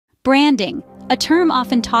Branding, a term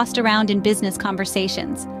often tossed around in business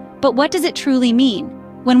conversations. But what does it truly mean?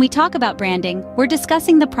 When we talk about branding, we're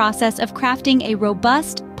discussing the process of crafting a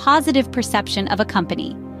robust, positive perception of a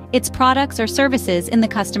company, its products or services in the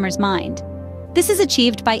customer's mind. This is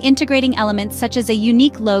achieved by integrating elements such as a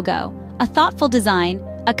unique logo, a thoughtful design,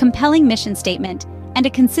 a compelling mission statement, and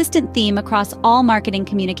a consistent theme across all marketing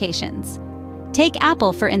communications. Take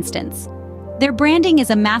Apple, for instance. Their branding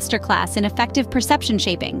is a masterclass in effective perception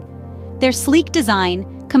shaping. Their sleek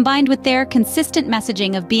design, combined with their consistent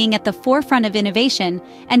messaging of being at the forefront of innovation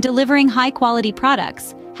and delivering high-quality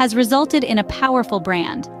products, has resulted in a powerful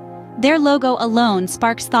brand. Their logo alone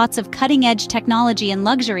sparks thoughts of cutting-edge technology and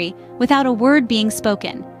luxury without a word being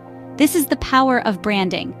spoken. This is the power of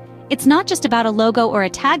branding. It's not just about a logo or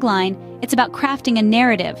a tagline, it's about crafting a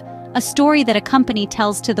narrative, a story that a company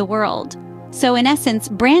tells to the world. So in essence,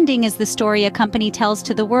 branding is the story a company tells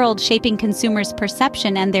to the world, shaping consumers'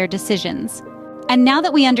 perception and their decisions. And now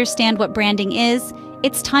that we understand what branding is,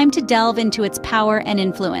 it's time to delve into its power and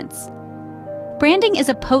influence. Branding is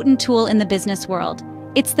a potent tool in the business world.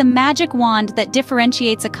 It's the magic wand that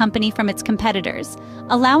differentiates a company from its competitors,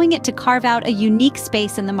 allowing it to carve out a unique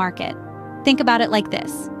space in the market. Think about it like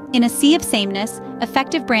this. In a sea of sameness,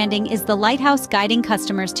 effective branding is the lighthouse guiding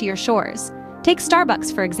customers to your shores. Take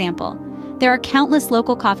Starbucks, for example. There are countless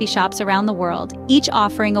local coffee shops around the world, each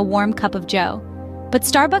offering a warm cup of joe. But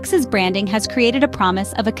Starbucks' branding has created a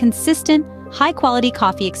promise of a consistent, high-quality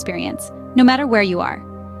coffee experience, no matter where you are.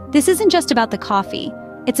 This isn't just about the coffee,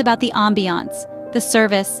 it's about the ambiance, the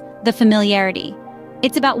service, the familiarity.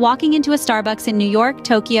 It's about walking into a Starbucks in New York,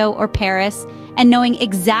 Tokyo, or Paris and knowing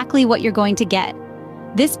exactly what you're going to get.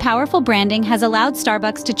 This powerful branding has allowed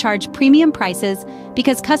Starbucks to charge premium prices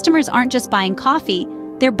because customers aren't just buying coffee,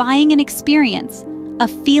 they're buying an experience, a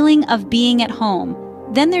feeling of being at home.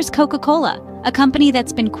 Then there's Coca-Cola, a company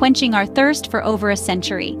that's been quenching our thirst for over a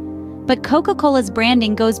century. But Coca-Cola's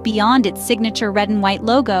branding goes beyond its signature red and white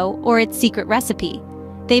logo or its secret recipe.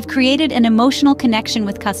 They've created an emotional connection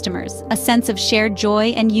with customers, a sense of shared joy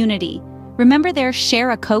and unity. Remember their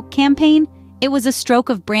Share a Coke campaign? It was a stroke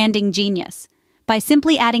of branding genius. By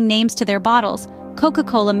simply adding names to their bottles,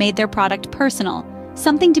 Coca-Cola made their product personal,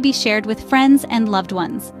 something to be shared with friends and loved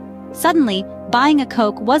ones. Suddenly, buying a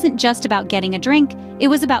Coke wasn't just about getting a drink, it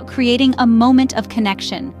was about creating a moment of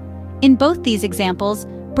connection. In both these examples,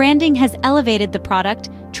 branding has elevated the product,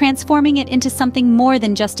 transforming it into something more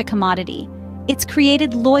than just a commodity. It's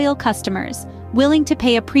created loyal customers, willing to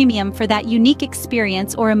pay a premium for that unique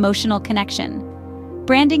experience or emotional connection.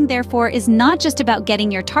 Branding, therefore, is not just about getting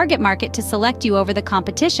your target market to select you over the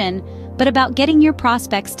competition, but about getting your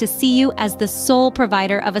prospects to see you as the sole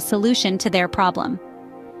provider of a solution to their problem.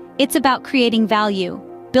 It's about creating value,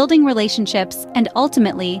 building relationships, and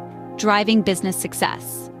ultimately, driving business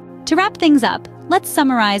success. To wrap things up, let's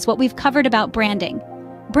summarize what we've covered about branding.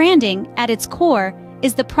 Branding, at its core,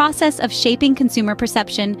 is the process of shaping consumer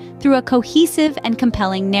perception through a cohesive and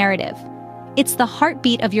compelling narrative. It's the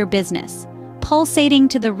heartbeat of your business, pulsating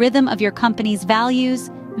to the rhythm of your company's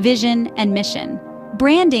values, vision, and mission.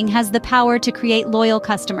 Branding has the power to create loyal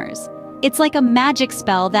customers. It's like a magic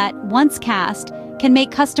spell that, once cast, can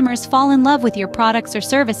make customers fall in love with your products or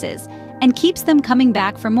services and keeps them coming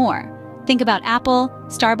back for more. Think about Apple,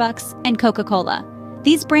 Starbucks, and Coca-Cola.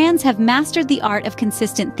 These brands have mastered the art of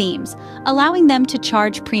consistent themes, allowing them to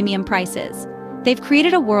charge premium prices. They've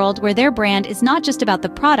created a world where their brand is not just about the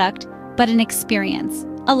product, but an experience,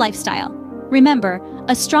 a lifestyle. Remember,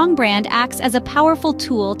 a strong brand acts as a powerful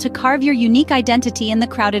tool to carve your unique identity in the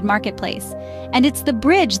crowded marketplace, and it's the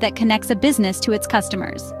bridge that connects a business to its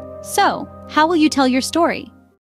customers. So, how will you tell your story?